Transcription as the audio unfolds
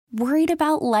Worried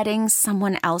about letting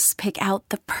someone else pick out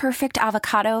the perfect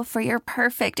avocado for your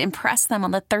perfect impress them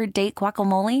on the third date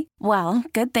guacamole? Well,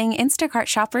 good thing Instacart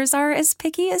shoppers are as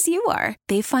picky as you are.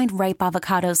 They find ripe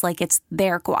avocados like it's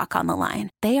their guac on the line.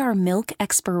 They are milk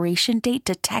expiration date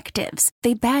detectives.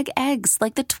 They bag eggs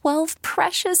like the 12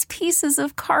 precious pieces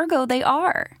of cargo they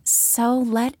are. So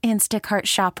let Instacart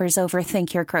shoppers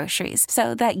overthink your groceries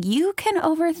so that you can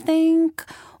overthink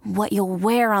what you'll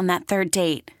wear on that third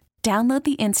date. Download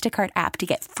the Instacart app to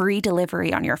get free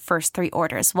delivery on your first 3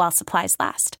 orders while supplies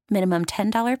last. Minimum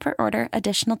 $10 per order.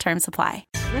 Additional terms apply.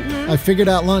 I figured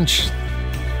out lunch.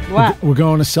 What? We're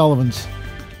going to Sullivan's.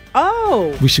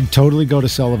 Oh. We should totally go to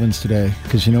Sullivan's today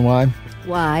because you know why?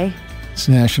 Why? It's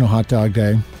National Hot Dog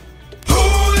Day.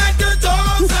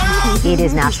 It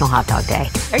is National Hot Dog Day.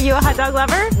 Are you a hot dog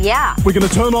lover? Yeah. We're going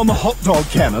to turn on the hot dog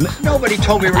cannon. Nobody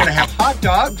told me we were going to have hot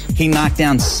dogs. He knocked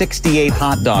down 68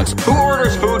 hot dogs. Who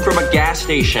orders food from a gas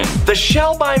station? The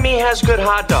Shell by me has good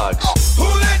hot dogs. Who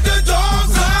let the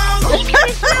dogs out? It's going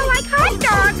to smell like hot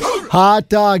dogs. Hot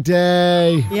Dog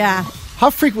Day. Yeah. How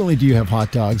frequently do you have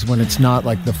hot dogs when it's not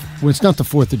like when it's not the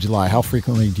 4th of July? How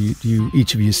frequently do you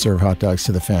each of you serve hot dogs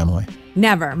to the family?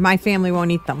 Never. My family won't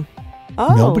eat them.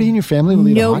 Oh. Nobody in your family will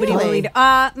eat Nobody a hot dog? will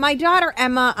eat. My daughter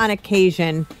Emma, on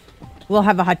occasion, will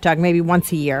have a hot dog maybe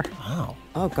once a year. Wow.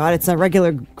 Oh, God, it's a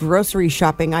regular grocery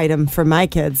shopping item for my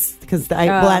kids. Because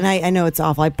I know it's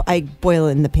awful. I boil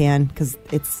it in the pan because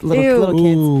it's little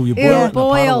kids. Ooh, you boil it in a pot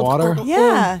boiled. of water?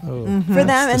 Yeah, for them,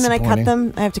 That's and then I cut disappointing.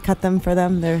 them. I have to cut them for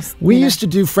them. We used to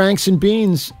do Franks and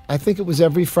Beans. I think it was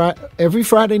every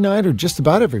Friday night or just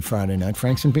about every Friday night,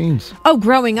 Franks and Beans. Oh,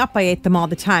 growing up, I ate them all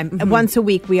the time. Once a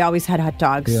week, we always had hot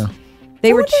dogs. Yeah.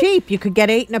 They were cheap. You could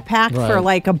get 8 in a pack Right. for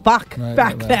like $1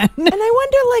 back then. And I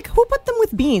wonder, who put them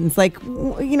with beans?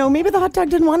 Maybe the hot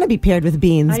dog didn't want to be paired with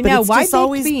beans. I but know. it's Why just baked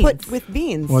always beans? put with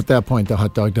beans. Well, at that point, the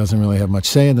hot dog doesn't really have much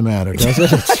say in the matter, does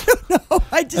it?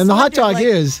 I just And the hot wondered, dog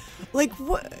is,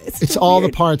 what? it's all the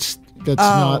parts that's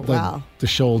not wow. the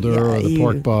shoulder or the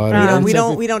pork butt.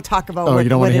 We don't talk about. Oh, what, you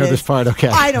don't what want to it hear is. this part? Okay.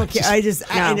 I don't care.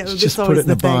 I know. Just put it in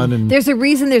the bun and. There's a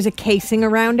reason there's a casing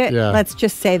around it. Yeah. Let's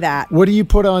just say that. What do you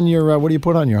put on your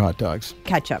hot dogs?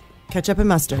 Ketchup. Ketchup and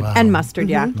mustard. Wow. And mustard,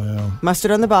 yeah. Wow.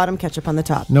 Mustard on the bottom, ketchup on the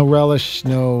top. No relish,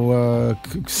 no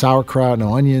sauerkraut,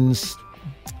 no onions,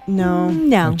 No.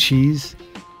 no cheese.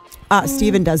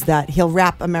 Steven does that. He'll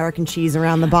wrap American cheese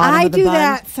around the bottom I of the do bun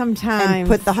that sometimes. and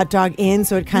put the hot dog in,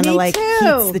 so it kind of Me too.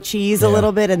 heats the cheese a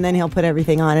little bit, and then he'll put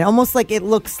everything on it. Almost like it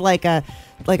looks like a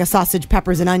sausage,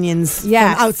 peppers, and onions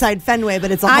Yes. from outside Fenway,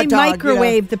 but it's a hot I dog.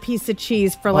 microwave the piece of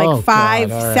cheese for like Oh, 5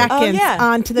 God, all right. seconds Oh, yeah.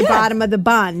 onto the Yeah. bottom of the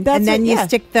bun. That's and then it, you yeah.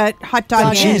 stick the hot The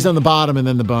dog cheese in. on the bottom and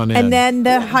then the bun in. And then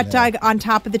the hot dog on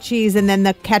top of the cheese and then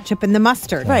the ketchup and the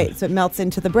mustard. Right, so it melts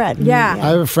into the bread. Yeah. I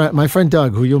have a friend, my friend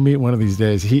Doug, who you'll meet one of these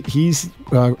days. He's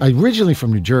originally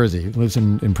from New Jersey. He lives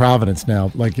in Providence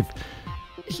now. Like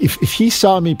if he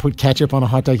saw me put ketchup on a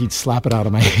hot dog, he'd slap it out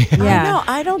of my hand. Yeah. I know.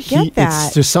 I don't get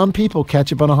that. To some people,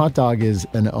 ketchup on a hot dog is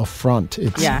an affront.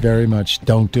 It's very much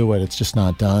don't do it. It's just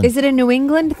not done. Is it a New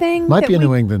England thing? Might that be a we-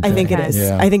 New England thing. I think it is.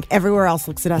 Yeah. I think everywhere else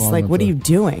looks at us Along like, with what are the- you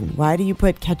doing? Why do you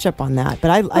put ketchup on that?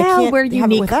 But I Well, can't we're have it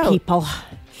unique without. people.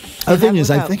 The thing is,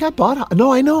 I without. think I bought.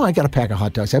 No, I know. I got a pack of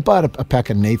hot dogs. I bought a pack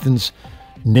of Nathan's,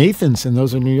 and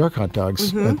those are New York hot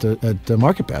dogs at the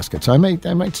Market Basket. So I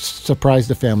might surprise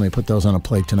the family, put those on a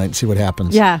plate tonight, and see what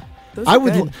happens. Yeah. Those I are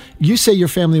would. good. You say your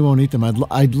family won't eat them.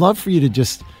 I'd love for you to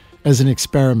just, as an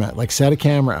experiment, like set a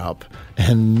camera up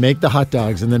and make the hot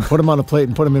dogs, and then put them on a plate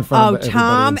and put them in front of everybody.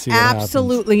 Tom, and see what happens.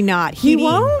 absolutely not. He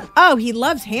won't? Oh, he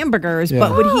loves hamburgers, Yeah.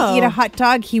 but would Oh. he eat a hot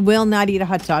dog? He will not eat a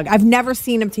hot dog. I've never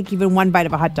seen him take even one bite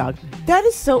of a hot dog. That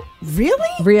is so really.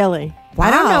 Really? I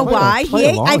don't know Wow. why. Play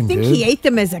I along, think dude. he ate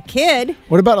them as a kid.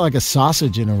 What about like a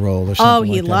sausage in a roll or something? Oh,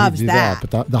 he like that? loves He'd do that.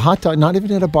 But the hot dog, not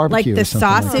even at a Like barbecue. the or something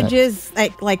like that. sausages,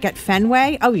 like at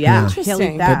Fenway. Oh, yeah. He'll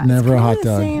Interesting. eat that. But never a hot Kinda the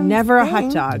dog. same Never a thing.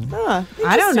 hot dog. Huh,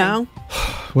 I don't interesting. know.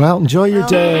 Well, enjoy your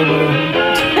day.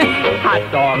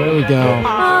 Hot dog. There we go.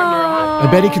 I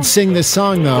bet he could sing this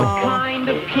song though. Kind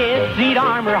of kids eat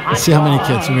armor hot Let's see how many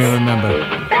kids we remember.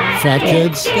 Fat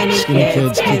kids, skinny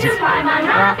kids,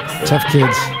 tough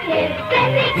kids.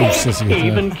 Ooh, sissy with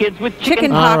Even that. kids with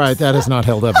Chicken All pox. right, that has not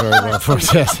held up very well for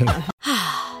us.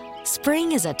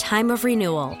 Spring is a time of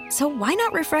renewal, so why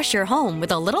not refresh your home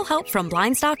with a little help from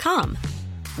Blinds.com?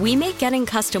 We make getting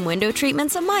custom window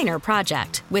treatments a minor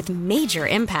project with major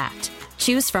impact.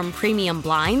 Choose from premium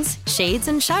blinds, shades,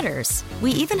 and shutters.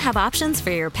 We even have options for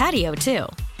your patio, too.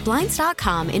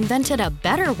 Blinds.com invented a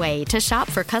better way to shop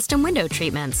for custom window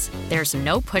treatments. There's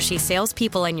no pushy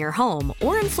salespeople in your home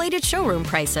or inflated showroom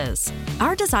prices.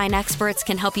 Our design experts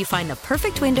can help you find the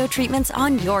perfect window treatments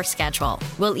on your schedule.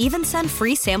 We'll even send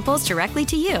free samples directly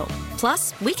to you.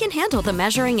 Plus, we can handle the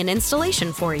measuring and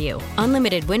installation for you.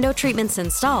 Unlimited window treatments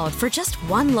installed for just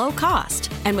one low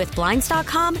cost. And with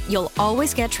Blinds.com, you'll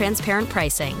always get transparent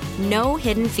pricing. No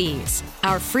hidden fees.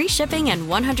 Our free shipping and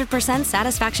 100%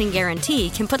 satisfaction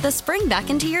guarantee can put the spring back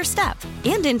into your step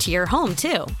and into your home,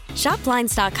 too. Shop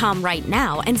Blinds.com right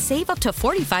now and save up to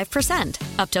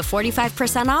 45%. Up to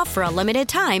 45% off for a limited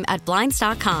time at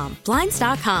Blinds.com.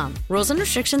 Blinds.com. Rules and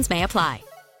restrictions may apply.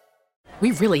 We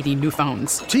really need new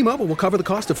phones. T-Mobile will cover the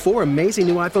cost of 4 amazing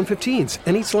new iPhone 15s,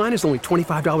 and each line is only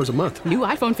 $25 a month. New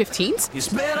iPhone 15s? It's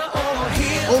better over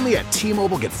here. Only at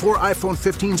T-Mobile, get 4 iPhone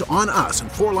 15s on us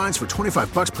and 4 lines for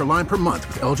 $25 per line per month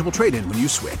with eligible trade-in when you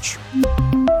switch.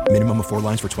 Minimum of 4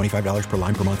 lines for $25 per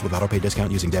line per month with autopay discount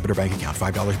using debit or bank account.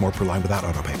 $5 more per line without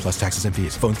autopay, plus taxes and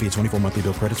fees. Phone fee at 24 monthly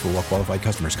bill credits for well-qualified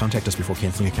customers. Contact us before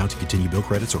canceling account to continue bill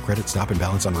credits or credit stop and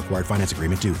balance on required finance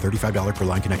agreement due. $35 per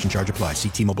line connection charge applies. See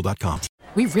T-Mobile.com.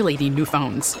 We really need new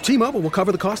phones. T-Mobile will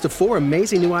cover the cost of 4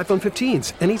 amazing new iPhone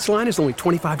 15s, and each line is only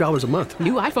 $25 a month.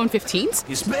 New iPhone 15s?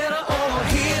 It's better over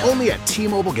here. Only at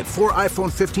T-Mobile, get 4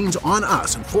 iPhone 15s on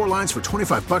us and 4 lines for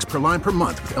 $25 per line per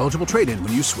month with eligible trade-in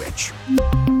when you switch.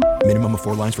 Minimum of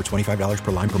 4 lines for $25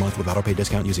 per line per month with autopay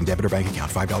discount using debit or bank account.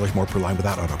 $5 more per line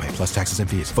without autopay, plus taxes and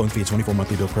fees. Phone fee at 24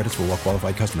 monthly bill credits for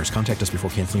well-qualified customers. Contact us before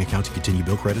canceling account to continue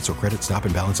bill credits or credit stop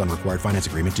and balance on required finance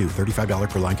agreement due. $35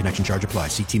 per line connection charge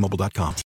applies. See T-Mobile.com.